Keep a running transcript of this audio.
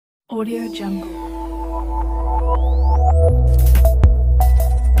Audio Jungle.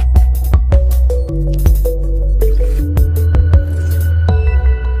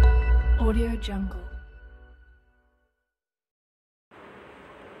 Audio Jungle.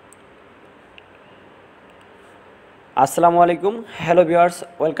 আসসালামু আলাইকুম, hello viewers,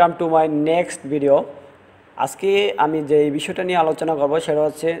 welcome to my next video. আজকে আমি যে বিষয়টা নিয়ে আলোচনা করব সেটা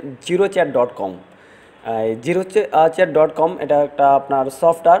হচ্ছে XeroChat.com। XeroChat.com এটা একটা আপনার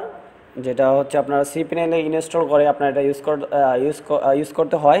সফটওয়্যার, যেটা হচ্ছে আপনার সি প্যানেলে ইনস্টল করে আপনার এটা ইউজ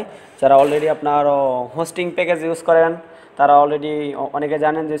করতে হয়। যারা অলরেডি আপনার হোস্টিং প্যাকেজ ইউজ করেন তারা অলরেডি অনেকে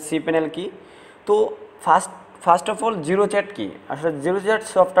জানেন যে সি প্যানেল কী। তো ফার্স্ট অফ অল XeroChat কি? আসলে XeroChat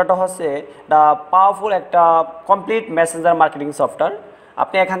সফটওয়্যারটা হচ্ছে একটা পাওয়ারফুল একটা কমপ্লিট মেসেঞ্জার মার্কেটিং সফটওয়্যার।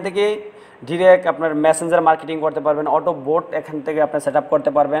 আপনি এখান থেকে ডিরেক্ট আপনার মেসেঞ্জার মার্কেটিং করতে পারবেন, অটো বোট এখান থেকে আপনি সেট আপ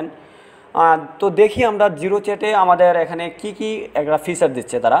করতে পারবেন। তো দেখি আমরা XeroChat-এ আমাদের এখানে কি কি একটা ফিচার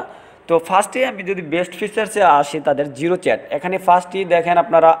দিচ্ছে তারা। তো ফার্স্টে আমি যদি বেস্ট ফিচার্সে আসি তাদের XeroChat, এখানে ফার্স্টই দেখেন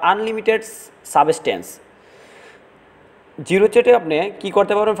আপনারা আনলিমিটেড সাবস্টেন্স। XeroChat-এ আপনি কি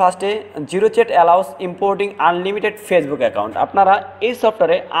করতে পারবেন? ফার্স্টে XeroChat allows importing unlimited Facebook account. আপনারা এই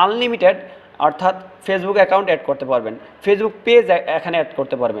সফটওয়্যারে আনলিমিটেড অর্থাৎ ফেসবুক অ্যাকাউন্ট অ্যাড করতে পারবেন, ফেসবুক পেজ এখানে অ্যাড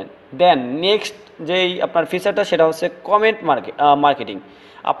করতে পারবেন। দেন নেক্সট যেই আপনার ফিচারটা সেটা হচ্ছে কমেন্ট মার্কেটিং।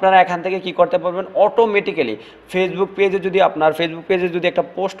 আপনারা এখান থেকে কি করতে পারবেন? অটোমেটিক্যালি ফেসবুক পেজে যদি একটা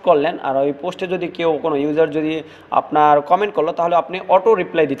পোস্ট করলেন, আর ওই পোস্টে যদি কোনো ইউজার যদি আপনার কমেন্ট করলো, তাহলে আপনি অটো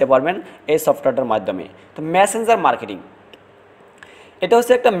রিপ্লাই দিতে পারবেন এই সফটওয়্যারটার মাধ্যমে। তো মেসেঞ্জার মার্কেটিং, এটা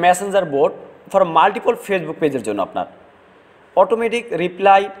হচ্ছে একটা Messenger board for multiple Facebook পেজের জন্য। আপনার automatic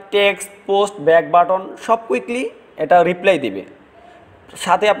reply, text, post, back button সব কুইকলি এটা রিপ্লাই দিবে।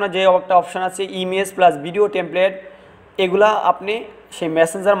 সাথে আপনার যে একটা অপশান আছে ইমেজ প্লাস ভিডিও টেমপ্লেট, এগুলা আপনি সেই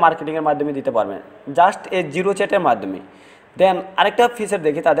মেসেঞ্জার মার্কেটিংয়ের মাধ্যমে দিতে পারবেন জাস্ট এই XeroChat-এর মাধ্যমে। দেন আরেকটা ফিচার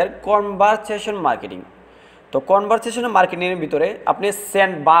দেখি তাদের কনভারসেশন মার্কেটিং। তো কনভারসেশন মার্কেটিংয়ের ভিতরে আপনি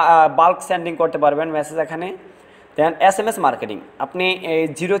বাল্ক সেন্ডিং করতে পারবেন মেসেজ এখানে। দেন SMS মার্কেটিং, আপনি এই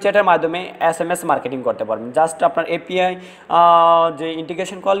XeroChat-এর মাধ্যমে SMS মার্কেটিং করতে পারবেন। জাস্ট আপনার API যে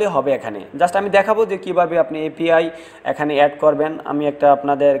ইন্টিগ্রেশন করলে হবে এখানে। জাস্ট আমি দেখাবো যে কীভাবে আপনি API এখানে অ্যাড করবেন। আমি একটা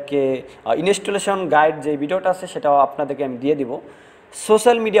আপনাদেরকে ইনস্টলেশন গাইড যে ভিডিওটা আছে সেটাও আপনাদেরকে আমি দিয়ে দিব।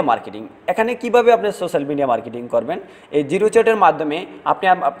 সোশ্যাল মিডিয়া মার্কেটিং, এখানে কিভাবে আপনি সোশ্যাল মিডিয়া মার্কেটিং করবেন এই XeroChat-এর মাধ্যমে। আপনি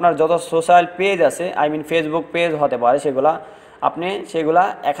আপনার যত সোশ্যাল পেজ আছে, ফেসবুক পেজ হতে পারে, সেগুলা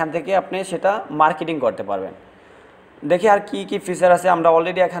এখান থেকে আপনি সেটা মার্কেটিং করতে পারবেন। দেখি আর কি কি ফিচার আছে। আমরা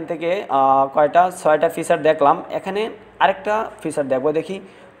অলরেডি এখান থেকে 6টা ফিচার দেখলাম। এখানে আরেকটা ফিচার দেখব, দেখি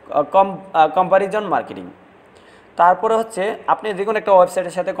কম্প্যারিজন মার্কেটিং। তারপরে হচ্ছে আপনি যে কোনো একটা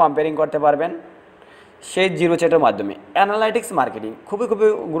ওয়েবসাইটের সাথে কম্পেয়ারিং করতে পারবেন সেই XeroChat-এর মাধ্যমে। অ্যানালাইটিক্স মার্কেটিং খুবই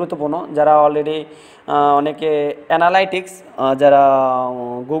গুরুত্বপূর্ণ। যারা অলরেডি অনেকে অ্যানালাইটিক্স, যারা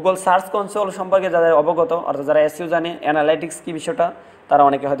গুগল সার্চ কনসোল সম্পর্কে যাদের অবগত, অর্থাৎ যারা SEO জানে অ্যানালাইটিক্স কী বিষয়টা তারা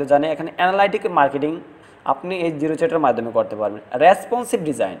অনেকে হয়তো জানে। এখানে অ্যানালাইটিক মার্কেটিং আপনি এই XeroChat-এর মাধ্যমে করতে পারবেন। রেসপন্সিভ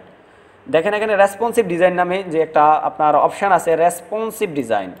ডিজাইন, দেখেন এখানে রেসপন্সিভ ডিজাইন নামে যে একটা আপনার অপশান আছে, responsive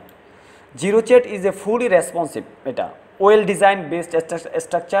design. XeroChat is a fully responsive, এটা well design based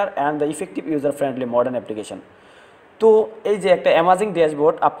structure and the effective user friendly modern application. তো এই যে একটা অ্যামাজিং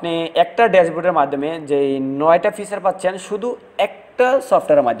ড্যাশবোর্ড, আপনি একটা ড্যাশবোর্ডের মাধ্যমে যে 9টা ফিচার পাচ্ছেন শুধু একটা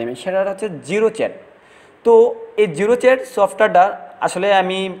সফটওয়্যারের মাধ্যমে, সেটা হচ্ছে XeroChat। তো এই XeroChat সফটওয়্যারটা আসলে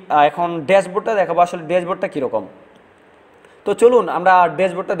আমি এখন ড্যাশবোর্ডটা দেখাবো, আসলে ড্যাশবোর্ডটা কীরকম। তো চলুন আমরা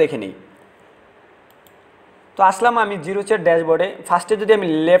ড্যাশবোর্ডটা দেখে নিই। তো আসলাম আমি XeroChat ড্যাশবোর্ডে। ফার্স্টে যদি আমি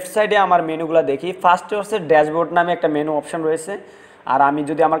লেফট সাইডে আমার মেনুগুলো দেখি, ফার্স্টে হচ্ছে ড্যাশবোর্ড নামে একটা মেনু অপশান রয়েছে। আর আমি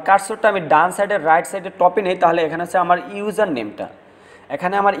যদি আমার কার্সরটা আমি ডান সাইডে রাইট সাইডে টপে নেই, তাহলে এখানে হচ্ছে আমার ইউজার নেমটা।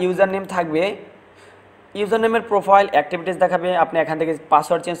 এখানে আমার ইউজার নেম থাকবে, ইউজার নেমের প্রোফাইল অ্যাক্টিভিটিস দেখাবে। আপনি এখান থেকে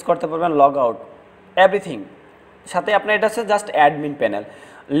পাসওয়ার্ড চেঞ্জ করতে পারবেন, লগ আউট, এভরিথিং। সাথে আপনার এটা হচ্ছে জাস্ট অ্যাডমিন প্যানেল।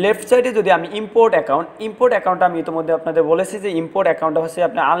 লেফট সাইডে যদি আমি ইম্পোর্ট অ্যাকাউন্ট আমি ইতিমধ্যে আপনাদের বলেছি যে ইম্পোর্ট অ্যাকাউন্টটা হচ্ছে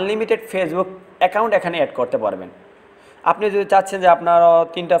আপনি আনলিমিটেড ফেসবুক অ্যাকাউন্ট এখানে অ্যাড করতে পারবেন। আপনি যদি চাচ্ছেন যে আপনার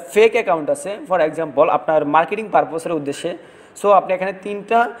 3টা ফেক অ্যাকাউন্ট আছে, ফর এক্সাম্পল আপনার মার্কেটিং পারপোসের উদ্দেশ্যে, সো আপনি এখানে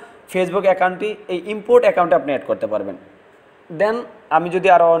 3টা ফেসবুক অ্যাকাউন্টই এই ইম্পোর্ট অ্যাকাউন্টে আপনি অ্যাড করতে পারবেন। দেন আমি যদি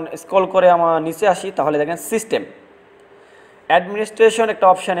আরও স্ক্রল করে আমার নিচে আসি, তাহলে দেখেন সিস্টেম অ্যাডমিনিস্ট্রেশন একটা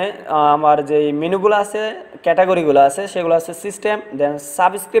অপশানে আমার যে মেনুগুলো আছে, ক্যাটাগরিগুলো আছে, সেগুলো আছে সিস্টেম। দেন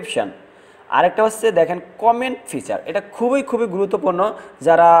সাবস্ক্রিপশন, আরেকটা হচ্ছে দেখেন কমেন্ট ফিচার। এটা খুবই গুরুত্বপূর্ণ।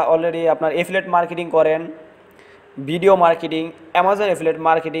 যারা অলরেডি আপনার এফিলিয়েট মার্কেটিং করেন, video marketing, Amazon affiliate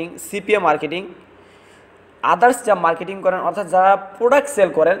marketing, CPA marketing, others যা মার্কেটিং করেন, অর্থাৎ যারা প্রোডাক্ট সেল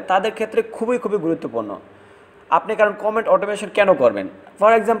করেন, তাদের ক্ষেত্রে খুবই গুরুত্বপূর্ণ। আপনি কারণ কমেন্ট অটোমেশন কেন করবেন?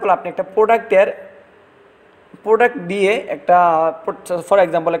 ফর এক্সাম্পল আপনি একটা প্রোডাক্টের প্রোডাক্ট দিয়ে একটা ফর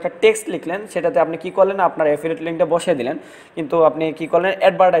এক্সাম্পল একটা টেক্সট লিখলেন, সেটাতে আপনি কি করলেন, আপনার অ্যাফিলিয়েট লিঙ্কটা বসিয়ে দিলেন, কিন্তু আপনি কি করলেন,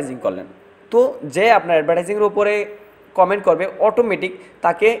 অ্যাডভার্টাইজিং করলেন। তো যে আপনার অ্যাডভার্টাইজিংয়ের উপরে কমেন্ট করবে অটোমেটিক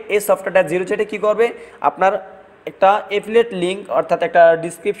তাকে এই সফটওয়্যারটা জিরোচ্যাটে কী করবে, আপনার একটা অ্যাফিলিয়েট লিঙ্ক অর্থাৎ একটা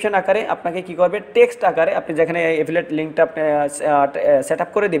ডিসক্রিপশন আকারে আপনাকে কি করবে, টেক্সট আকারে আপনি যেখানে অ্যাফিলিয়েট লিঙ্কটা আপনি সেট আপ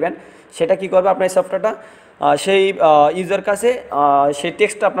করে দিবেন, সেটা কি করবে আপনার এই সফটওয়্যারটা সেই ইউজার কাছে সেই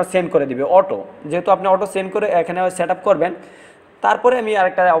টেক্সটটা আপনার সেন্ড করে দিবে অটো। যেহেতু আপনি অটো সেন্ড করে এখানে সেট আপ করবেন, তারপরে আমি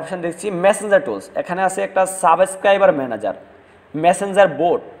আরেকটা অপশান দেখছি মেসেঞ্জার টুলস। এখানে আছে একটা সাবস্ক্রাইবার ম্যানেজার, মেসেঞ্জার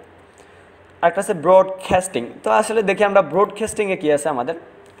বোর্ড, একটা আছে ব্রডকাস্টিং। তো আসলে দেখি আমরা ব্রডকাস্টিংয়ে কী আছে আমাদের।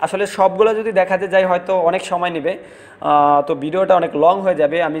 আসলে সবগুলো যদি দেখাতে যাই হয়তো অনেক সময় নেবে, তো ভিডিওটা অনেক লং হয়ে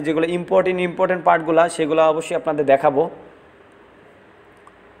যাবে। আমি যেগুলো ইম্পর্টেন্ট পার্টগুলো সেগুলো অবশ্যই আপনাদের দেখাবো।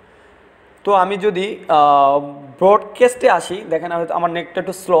 তো আমি যদি ব্রডকাস্টে আসি, দেখেন হয়তো আমার নেটটা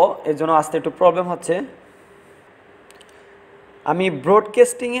একটু স্লো, এর জন্য আসতে একটু প্রবলেম হচ্ছে। আমি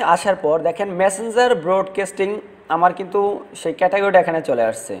ব্রডকাস্টিংয়ে আসার পর দেখেন মেসেঞ্জার ব্রডকাস্টিং আমার কিন্তু সেই ক্যাটাগরিটা এখানে চলে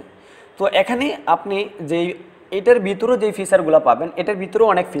আসছে। তো এখানে আপনি যেই এটার ভিতরেও যেই ফিচারগুলো পাবেন, এটার ভিতরেও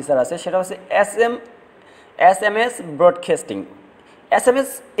অনেক ফিচার আছে। সেটা হচ্ছে SMS broadcasting, SMS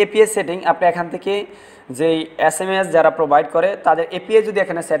API setting. আপনি এখান থেকে যেই SMS যারা প্রোভাইড করে তাদের API যদি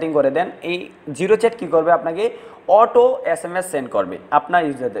এখানে সেটিং করে দেন, এই জিরোচ্যাট কী করবে, আপনাকে অটো SMS সেন্ড করবে আপনার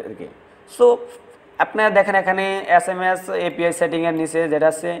ইউজারদেরকে। সো আপনারা দেখেন এখানে SMS API সেটিংয়ের নিচে যেটা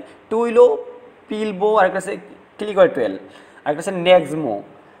আছে টুইলো, পিলবো, আরেকটা আছে ক্লিক-টুয়েল, আরেকটা আছে নেক্সমো।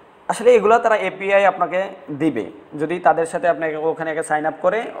 আসলে এগুলো তারা API আপনাকে দিবে যদি তাদের সাথে আপনাকে ওখানে সাইন আপ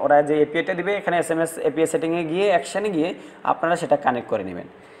করে, ওরা যে APIটা দিবে এখানে SMS API সেটিংয়ে গিয়ে অ্যাকশানে গিয়ে আপনারা সেটা কানেক্ট করে নেবেন।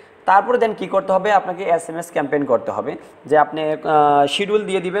 তারপরে দেন কী করতে হবে, আপনাকে SMS ক্যাম্পেইন করতে হবে, যে আপনি শিডিউল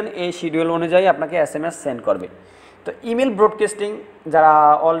দিয়ে দিবেন, এই শিডিউল অনুযায়ী আপনাকে SMS সেন্ড করবে। তো ইমেল ব্রডকাস্টিং, যারা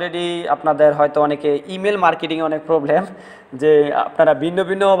অলরেডি আপনাদের হয়তো অনেকে ইমেল মার্কেটিংয়ে অনেক প্রবলেম, যে আপনারা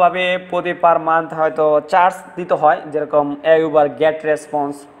ভিন্নভাবে প্রতি পার মান্থ হয়তো চার্জ দিতে হয়, যেরকম উবার, গেট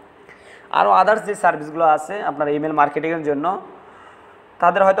রেসপন্স, আরও আদার্স যে সার্ভিসগুলো আছে আপনার ইমেল মার্কেটিংয়ের জন্য,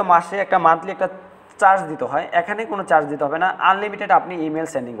 তাদের হয়তো মাসে একটা মান্থলি একটা চার্জ দিতে হয়। এখানে কোনো চার্জ দিতে হবে না, আনলিমিটেড আপনি ইমেল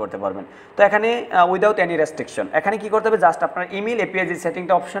সেন্ডিং করতে পারবেন। তো এখানে উইদাউট এনি রেস্ট্রিকশন, এখানে কি করতে হবে, জাস্ট আপনার ইমেল API যে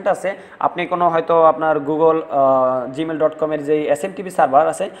সেটিংটা অপশনটা আছে, আপনি কোনো হয়তো আপনার গুগল gmail.com যে SMTP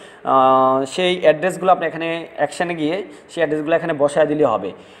সার্ভার আছে, সেই অ্যাড্রেসগুলো আপনি এখানে অ্যাকশানে গিয়ে সেই অ্যাড্রেসগুলো এখানে বসায় দিলে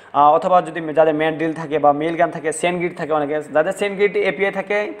হবে। অথবা যদি যাদের মেনড্রিল থাকে বা মেইলগান থাকে, সেনগ্রিড থাকে, অনেকে যাদের সেনগ্রিড API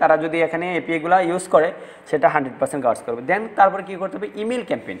থাকে তারা যদি এখানে APIগুলো ইউজ করে সেটা 100% কাজ করবে। দেন তারপরে কী করতে হবে, ইমেল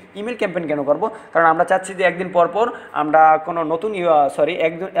ক্যাম্পেইন কেন করব, কারণ আমরা চাচ্ছি যে একদিন পর আমরা কোনো নতুন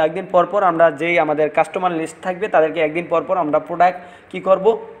একদিন পর আমরা যেই আমাদের কাস্টমার লিস্ট থাকবে তাদেরকে একদিন পর আমরা প্রোডাক্ট কী করব,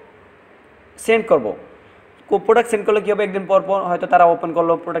 সেন্ড করব। প্রোডাক্ট সেন্ড করলে কী হবে, একদিন পর হয়তো তারা ওপেন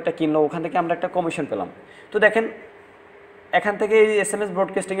করলো, প্রোডাক্টটা কিনলো, ওখান থেকে আমরা একটা কমিশন পেলাম। তো দেখেন এখান থেকে এই SMS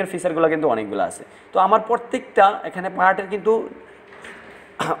ব্রডকাস্টিংয়ের ফিচারগুলো কিন্তু অনেকগুলো আছে। তো আমার প্রত্যেকটা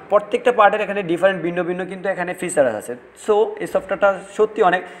পার্টের এখানে ডিফারেন্ট ভিন্ন কিন্তু এখানে ফিচার আছে। সো এই সফটওয়্যারটা সত্যি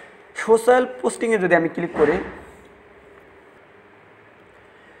অনেক। সোশ্যাল পোস্টিংয়ে যদি আমি ক্লিক করি,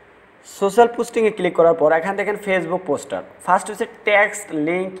 সোশ্যাল পোস্টিংয়ে ক্লিক করার পর এখান থেকে ফেসবুক পোস্টার, ফার্স্ট হচ্ছে text,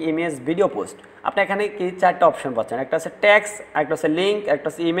 link, image, video post. আপনি এখানে কি চারটা অপশন পাচ্ছেন, একটা হচ্ছে টেক্সট, একটা হচ্ছে লিঙ্ক, একটা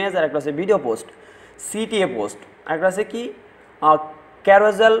হচ্ছে ইমেজ, আর একটা হচ্ছে ভিডিও পোস্ট, CTA পোস্ট, একটা হচ্ছে কি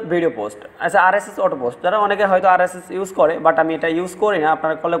ক্যারোজাল ভিডিও পোস্ট, আচ্ছা RSS অটো পোস্ট। যারা অনেকে হয়তো RSS ইউজ করে, বাট আমি এটা ইউজ করি না,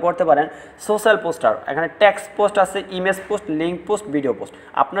 আপনারা করতে পারেন। সোশ্যাল পোস্টার, এখানে টেক্সট পোস্ট আছে, image post, link post, video post.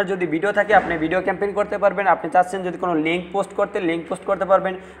 আপনার যদি ভিডিও থাকে আপনি ভিডিও ক্যাম্পেইন করতে পারবেন, আপনি চাচ্ছেন যদি কোনো লিঙ্ক পোস্ট করতে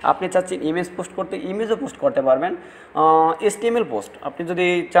পারবেন, আপনি চাচ্ছেন ইমেজ পোস্ট করতে, ইমেজও পোস্ট করতে পারবেন। HTML পোস্ট, আপনি যদি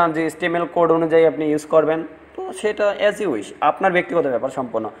চান যে HTML কোড অনুযায়ী আপনি ইউজ করবেন, তো সেটা অ্যাজ ইউ উইশ, আপনার ব্যক্তিগত ব্যাপার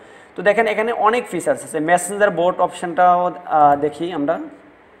সম্পূর্ণ। তো দেখেন এখানে অনেক ফিচার্স আছে। মেসেঞ্জার বোট অপশনটাও দেখি আমরা।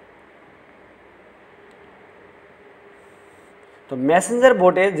 তো মেসেঞ্জার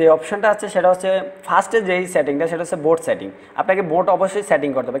বোটে যে অপশনটা আছে সেটা হচ্ছে ফার্স্টে যেই সেটিংটা, সেটা হচ্ছে বোট সেটিং। আপনাকে বোট অবশ্যই সেটিং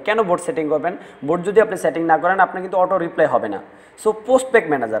করতে হবে। কেন বোট সেটিং করবেন, বোট যদি আপনি সেটিং না করেন আপনার কিন্তু অটো রিপ্লাই হবে না। সো পোস্টপ্যাক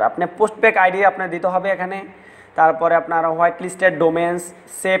ম্যানেজার, আপনি পোস্টপ্যাক আইডি আপনার দিতে হবে এখানে। তারপরে আপনার white listed domains,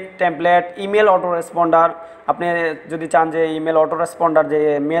 save template, email auto responder. আপনি যদি চান যে ইমেল অটো রেসপন্ডার যে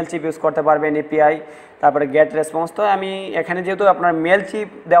মেল চিপ ইউজ করতে পারবেন, API, তারপরে গেট রেসপন্স। তো আমি এখানে যেহেতু আপনার মেল চিপ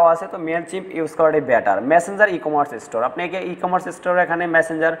দেওয়া আছে, তো মেল চিপ ইউজ করাটাই বেটার। মেসেঞ্জার ই-কমার্স স্টোর, আপনি ই-কমার্স স্টোর এখানে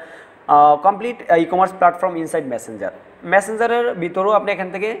Messenger complete e-commerce platform inside মেসেঞ্জারের ভিতরেও আপনি এখান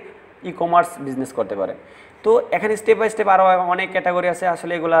থেকে ই-কমার্স বিজনেস করতে পারেন। তো এখানে স্টেপ বাই স্টেপ আরও অনেক ক্যাটাগরি আছে,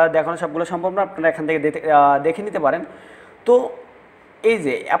 আসলে এগুলো দেখানো সবগুলো সম্ভব না, আপনারা এখান থেকে দেখে নিতে পারেন। তো এই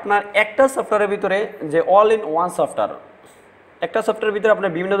যে আপনার একটা সফটওয়্যারের ভিতরে যে অল ইন ওয়ান সফটওয়্যার, একটা সফটওয়্যারের ভিতরে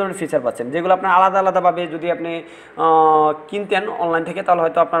আপনার বিভিন্ন ধরনের ফিচার পাচ্ছেন, যেগুলো আপনার আলাদা আলাদাভাবে যদি আপনি কিনতেন অনলাইন থেকে, তাহলে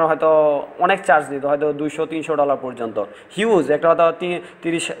হয়তো আপনার হয়তো অনেক চার্জ দিত, হয়তো $200-300 পর্যন্ত, হিউজ একটা হয়তো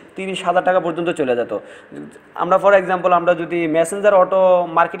 30,000 টাকা পর্যন্ত চলে যেত। আমরা ফর এক্সাম্পল আমরা যদি মেসেঞ্জার অটো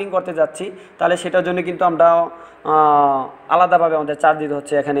মার্কেটিং করতে যাচ্ছি, তাহলে সেটার জন্য কিন্তু আমরা আলাদাভাবে আমাদের চার্জ দিতে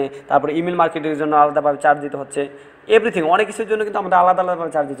হচ্ছে এখানে, তারপরে ইমেল মার্কেটিংয়ের জন্য আলাদাভাবে চার্জ দিতে হচ্ছে, এভরিথিং অনেক কিছুর জন্য কিন্তু আমাদের আলাদা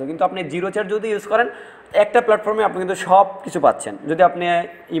আলাদাভাবে চার্জ দিতে হয়। কিন্তু আপনি জিরোচ্যাট যদি ইউজ করেন, একটা প্ল্যাটফর্মে আপনি কিন্তু সব কিছু পাচ্ছেন। যদি আপনি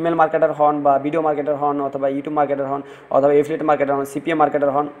ইমেল মার্কেটার হন বা ভিডিও মার্কেটার হন অথবা ইউটিউব মার্কেটার হন অথবা এফিলিয়েট মার্কেটার হন, সিপিএম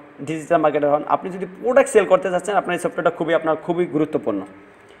মার্কেটার হন, ডিজিটাল মার্কেটার হন, আপনি যদি প্রোডাক্ট সেল করতে চাচ্ছেন, আপনার এই সফটওয়্যারটা খুবই গুরুত্বপূর্ণ।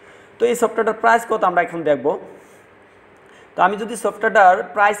 তো এই সফটওয়্যারটার প্রাইস কত আমরা এখন দেখব। তো আমি যদি সফটওয়্যারটার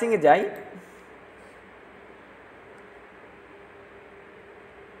প্রাইসিংয়ে যাই,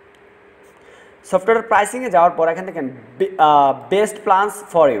 সফটওয়্যার প্রাইসিংয়ে যাওয়ার পর এখানে দেখেন best plans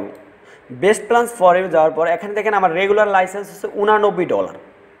for you, best plans for you যাওয়ার পর এখানে দেখেন আমার রেগুলার লাইসেন্স হচ্ছে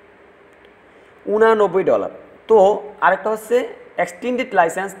 $89। তো আরেকটা হচ্ছে এক্সটেন্ডেড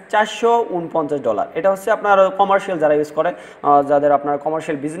লাইসেন্স $449। এটা হচ্ছে আপনার কমার্শিয়াল যারা ইউজ করে, যাদের আপনার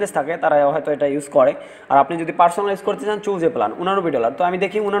কমার্শিয়াল বিজনেস থাকে তারা হয়তো এটা ইউজ করে। আর আপনি যদি পার্সোনাল ইউজ করতে চান, চুজ এ প্ল্যান $89। তো আমি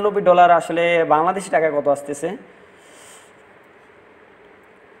দেখি $89 আসলে বাংলাদেশি টাকায় কত আসতেছে।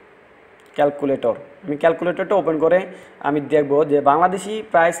 ক্যালকুলেটর, আমি ক্যালকুলেটরটা ওপেন করে আমি দেখব যে বাংলাদেশি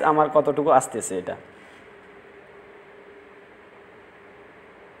প্রাইস আমার কতটুকু আসতেছে। এটা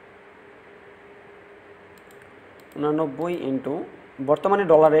 $89 ইন্টু বর্তমানে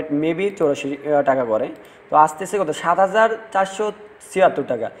ডলার রেট মেবি 84 টাকা করে, তো আসতেছে কত, 7,476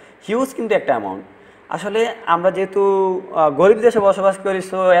 টাকা। হিউজ কিন্তু একটা অ্যামাউন্ট। আসলে আমরা যেহেতু গরিব দেশে বসবাস করি,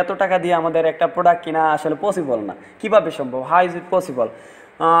 সো এত টাকা দিয়ে আমাদের একটা প্রোডাক্ট কিনা আসলে পসিবল না। কীভাবে সম্ভব, হাউ ইজ ইট পসিবল?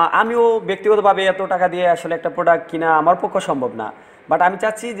 আমিও ব্যক্তিগতভাবে এত টাকা দিয়ে আসলে একটা প্রোডাক্ট কিনা আমার পক্ষে সম্ভব না। বাট আমি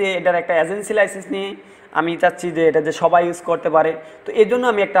চাচ্ছি যে এটার একটা এজেন্সি লাইসেন্স নিয়ে আমি চাচ্ছি যে এটা যে সবাই ইউজ করতে পারে। তো এই জন্য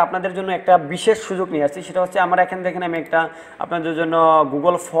আমি আপনাদের জন্য একটা বিশেষ সুযোগ নিয়ে আসছি। সেটা হচ্ছে আমার এখানে দেখেন আমি একটা আপনাদের জন্য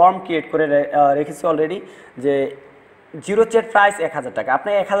গুগল ফর্ম ক্রিয়েট করে রেখেছি অলরেডি, যে জিরোচ্যাট প্রাইস 1,000 টাকা। আপনি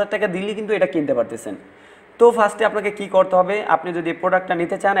 1,000 টাকা দিলেই কিন্তু এটা কিনতে পারতেছেন। তো ফার্স্টে আপনাকে কি করতে হবে, আপনি যদি প্রোডাক্টটা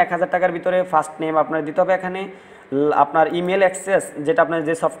নিতে চান 1,000 টাকার ভিতরে ফার্স্ট নেম আপনার দিতে হবে। এখানে আপনার ইমেল অ্যাক্সেস, যেটা আপনার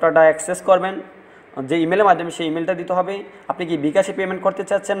যে সফটওয়্যারটা অ্যাক্সেস করবেন যে ইমেলের মাধ্যমে, সেই ইমেলটা দিতে হবে। আপনি কি বিকাশে পেমেন্ট করতে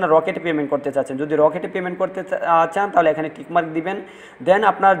চাচ্ছেন না রকেটে পেমেন্ট করতে চাচ্ছেন? যদি রকেটে পেমেন্ট করতে চান তাহলে এখানে টিকমার্ক দিবেন। দেন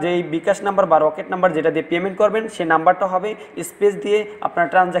আপনার যেই বিকাশ নাম্বার বা রকেট নাম্বার যেটা দিয়ে পেমেন্ট করবেন সেই নাম্বারটা হবে, স্পেস দিয়ে আপনার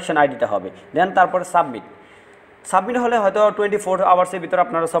ট্রানজ্যাকশন আইডিটা হবে। দেন তারপরে সাবমিট হলে হয়তো 24 আওয়ার্সের ভিতরে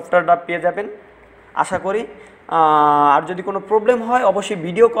আপনারা সফটওয়্যারটা পেয়ে যাবেন আশা করি। আর যদি কোনো প্রবলেম হয় অবশ্যই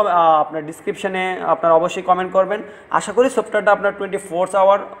ভিডিও আপনার ডিসক্রিপশানে আপনার অবশ্যই কমেন্ট করবেন। আশা করি সফটওয়্যারটা আপনার 24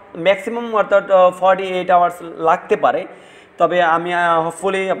 আওয়ার ম্যাক্সিমাম অর্থাৎ 48 আওয়ার্স লাগতে পারে। তবে আমি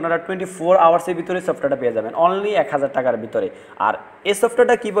হোপফুলি আপনারা 24 আওয়ার্সের ভিতরে সফটওয়্যারটা পেয়ে যাবেন অনলি 1,000 টাকার ভিতরে। আর এই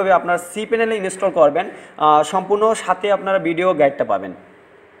সফটওয়্যারটা কীভাবে আপনার সি প্যানেলে ইনস্টল করবেন সম্পূর্ণ সাথে আপনারা ভিডিও গাইডটা পাবেন।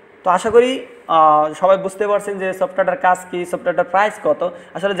 তো আশা করি সবাই বুঝতে পারছেন যে সফটওয়্যারটার কাজ কী, সফটওয়্যারটার প্রাইস কত।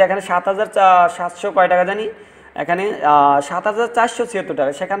 আসলে যেখানে 7,700 কয় টাকা জানি, এখানে 7,476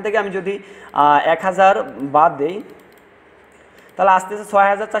 টাকা। সেখান থেকে আমি যদি 1,000 বাদ দিই তাহলে আসতেছে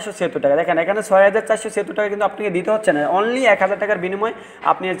 6,476 টাকা। দেখেন এখানে 6,476 টাকা কিন্তু আপনাকে দিতে হচ্ছে না, অনলি 1,000 টাকার বিনিময়ে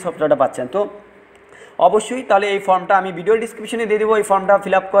আপনি এই সফটওয়্যারটা পাচ্ছেন। তো অবশ্যই তাহলে এই ফর্মটা আমি ভিডিও ডিসক্রিপশনে দিয়ে দেবো। এই ফর্মটা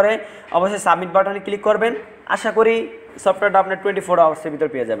ফিল আপ করে অবশ্যই সাবমিট বাটনে ক্লিক করবেন। আশা করি সফটওয়্যারটা আপনার 24 আওয়ার্সের ভিতর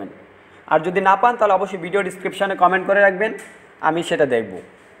পেয়ে যাবেন। আর যদি না পান তাহলে অবশ্যই ভিডিও ডিসক্রিপশানে কমেন্ট করে রাখবেন, আমি সেটা দেখব।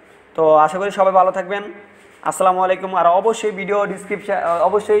 তো আশা করি সবাই ভালো থাকবেন। আসসালামু আলাইকুম। আর অবশ্যই ভিডিও ডিসক্রিপশন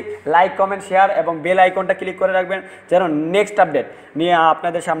অবশ্যই লাইক, কমেন্ট, শেয়ার এবং বেল আইকনটা ক্লিক করে রাখবেন, যেন নেক্সট আপডেট নিয়ে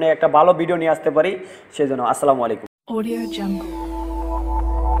আপনাদের সামনে একটা ভালো ভিডিও নিয়ে আসতে পারি। সেজন্য আসসালামু আলাইকুম। Audio Jungle.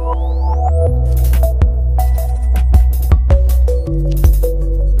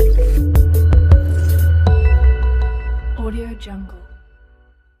 Audio Jungle.